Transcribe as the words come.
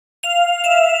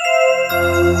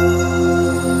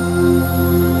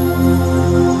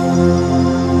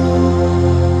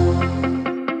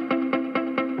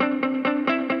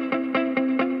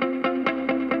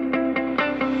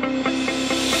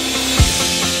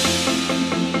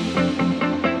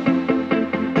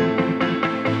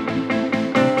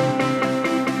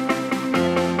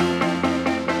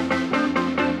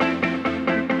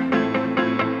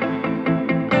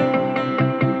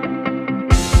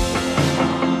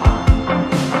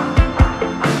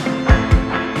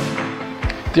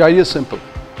The idea is simple.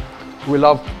 We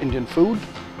love Indian food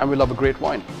and we love a great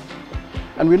wine.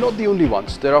 And we're not the only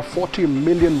ones. There are 40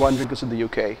 million wine drinkers in the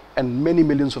UK and many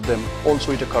millions of them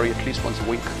also eat a curry at least once a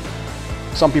week.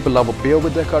 Some people love a beer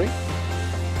with their curry,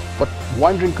 but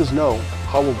wine drinkers know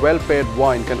how a well-paired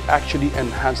wine can actually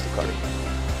enhance the curry.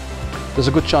 There's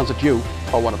a good chance that you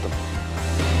are one of them.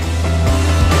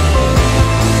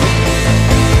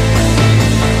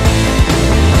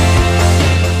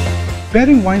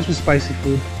 Pairing wines with spicy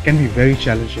food can be very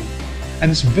challenging,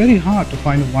 and it's very hard to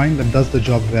find a wine that does the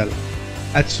job well.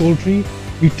 At Soultree,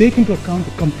 we take into account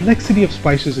the complexity of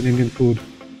spices in Indian food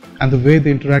and the way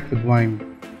they interact with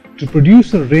wine to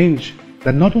produce a range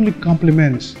that not only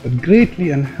complements but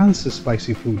greatly enhances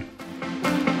spicy food.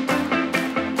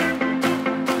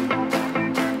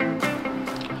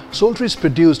 Soultree is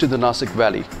produced in the Nasik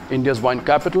Valley, India's wine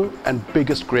capital and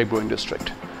biggest grape growing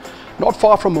district. Not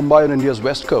far from Mumbai on India's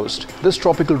west coast, this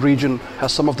tropical region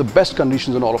has some of the best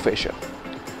conditions in all of Asia,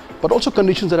 but also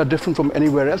conditions that are different from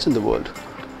anywhere else in the world.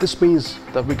 This means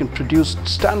that we can produce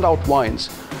standout wines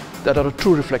that are a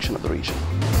true reflection of the region.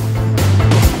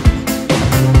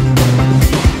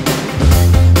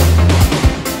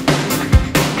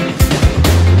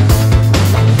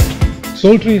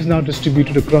 Soultree is now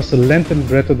distributed across the length and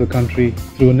breadth of the country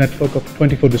through a network of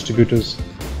 24 distributors.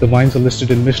 The wines are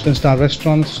listed in Michelin star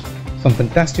restaurants, some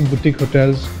fantastic boutique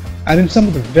hotels, and in some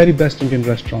of the very best Indian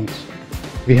restaurants.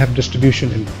 We have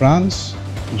distribution in France,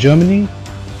 Germany,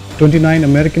 29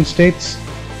 American states,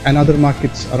 and other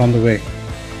markets are on the way.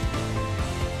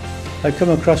 I come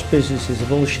across businesses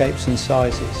of all shapes and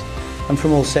sizes and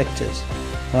from all sectors,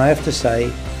 and I have to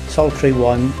say Soultree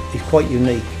Wine is quite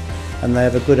unique and they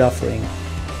have a good offering.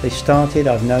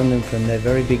 I've known them from their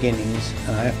very beginnings,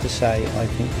 and I have to say I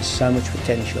think there's so much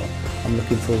potential. I'm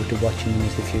looking forward to watching them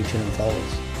as the future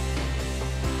unfolds.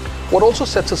 What also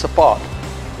sets us apart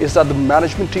is that the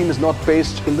management team is not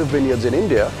based in the vineyards in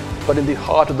India, but in the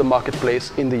heart of the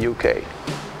marketplace in the UK.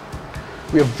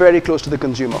 We are very close to the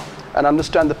consumer and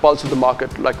understand the pulse of the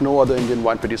market like no other Indian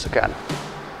wine producer can.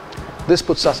 This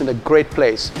puts us in a great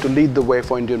place to lead the way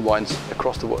for Indian wines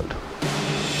across the world.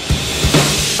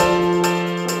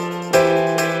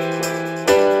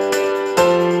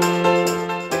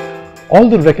 All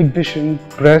the recognition,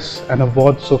 press and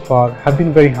awards so far have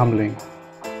been very humbling.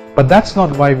 But that's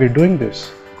not why we're doing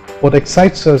this. What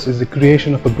excites us is the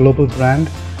creation of a global brand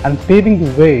and paving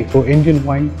the way for Indian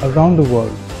wine around the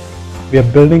world. We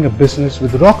are building a business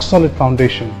with rock-solid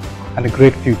foundation and a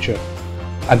great future.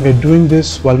 And we're doing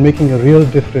this while making a real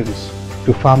difference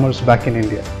to farmers back in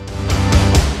India.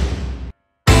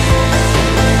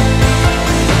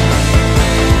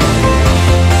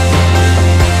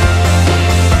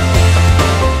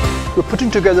 We're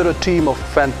putting together a team of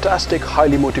fantastic,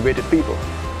 highly motivated people.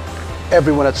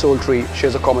 Everyone at Soultree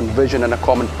shares a common vision and a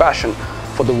common passion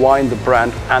for the wine, the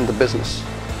brand, and the business.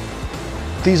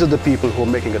 These are the people who are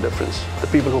making a difference, the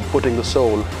people who are putting the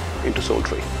soul into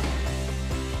Soultree.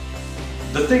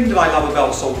 The thing that I love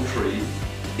about Soultree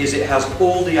is it has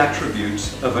all the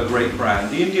attributes of a great brand.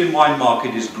 The Indian wine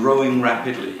market is growing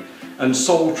rapidly, and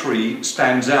Soultree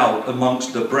stands out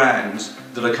amongst the brands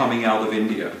that are coming out of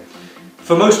India.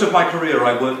 For most of my career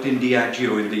I worked in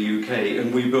Diageo in the UK,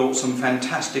 and we built some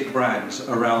fantastic brands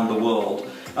around the world,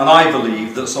 and I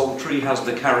believe that Soultree has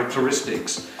the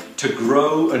characteristics to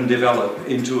grow and develop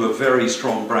into a very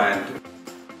strong brand.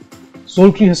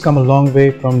 Soultree has come a long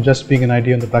way from just being an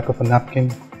idea on the back of a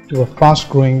napkin to a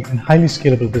fast-growing and highly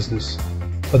scalable business,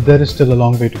 but there is still a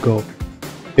long way to go.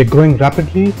 We're growing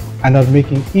rapidly and are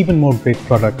making even more great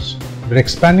products. We're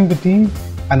expanding the team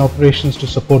and operations to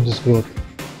support this growth,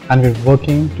 and we're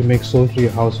working to make Soultree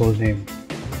a household name.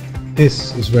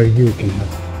 This is where you can help.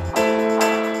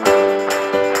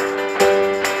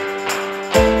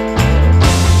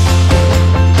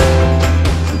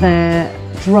 Their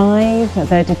drive,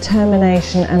 their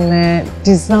determination and their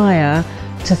desire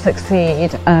to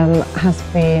succeed has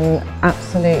been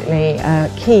absolutely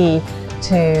key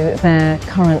to their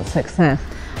current success.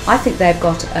 I think they've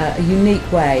got a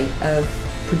unique way of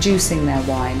producing their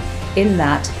wine in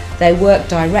that they work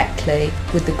directly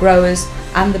with the growers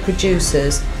and the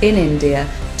producers in India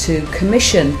to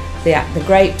commission the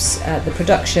grapes, the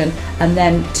production, and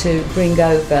then to bring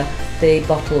over the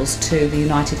bottles to the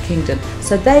United Kingdom.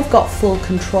 So they've got full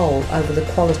control over the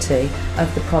quality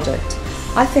of the product.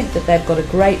 I think that they've got a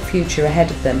great future ahead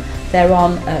of them. They're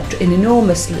on an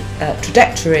enormous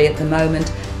trajectory at the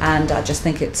moment, and I just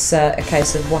think it's a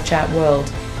case of watch out world.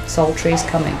 Soultree is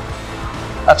coming.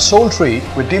 At Soultree,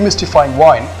 we're demystifying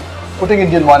wine, putting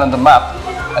Indian wine on the map,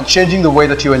 and changing the way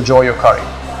that you enjoy your curry.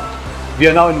 We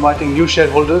are now inviting new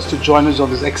shareholders to join us on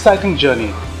this exciting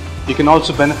journey. You can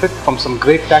also benefit from some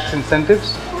great tax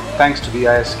incentives thanks to the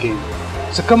EIS scheme.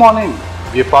 So come on in,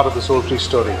 be a part of the Soul Tree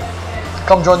story.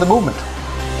 Come join the movement.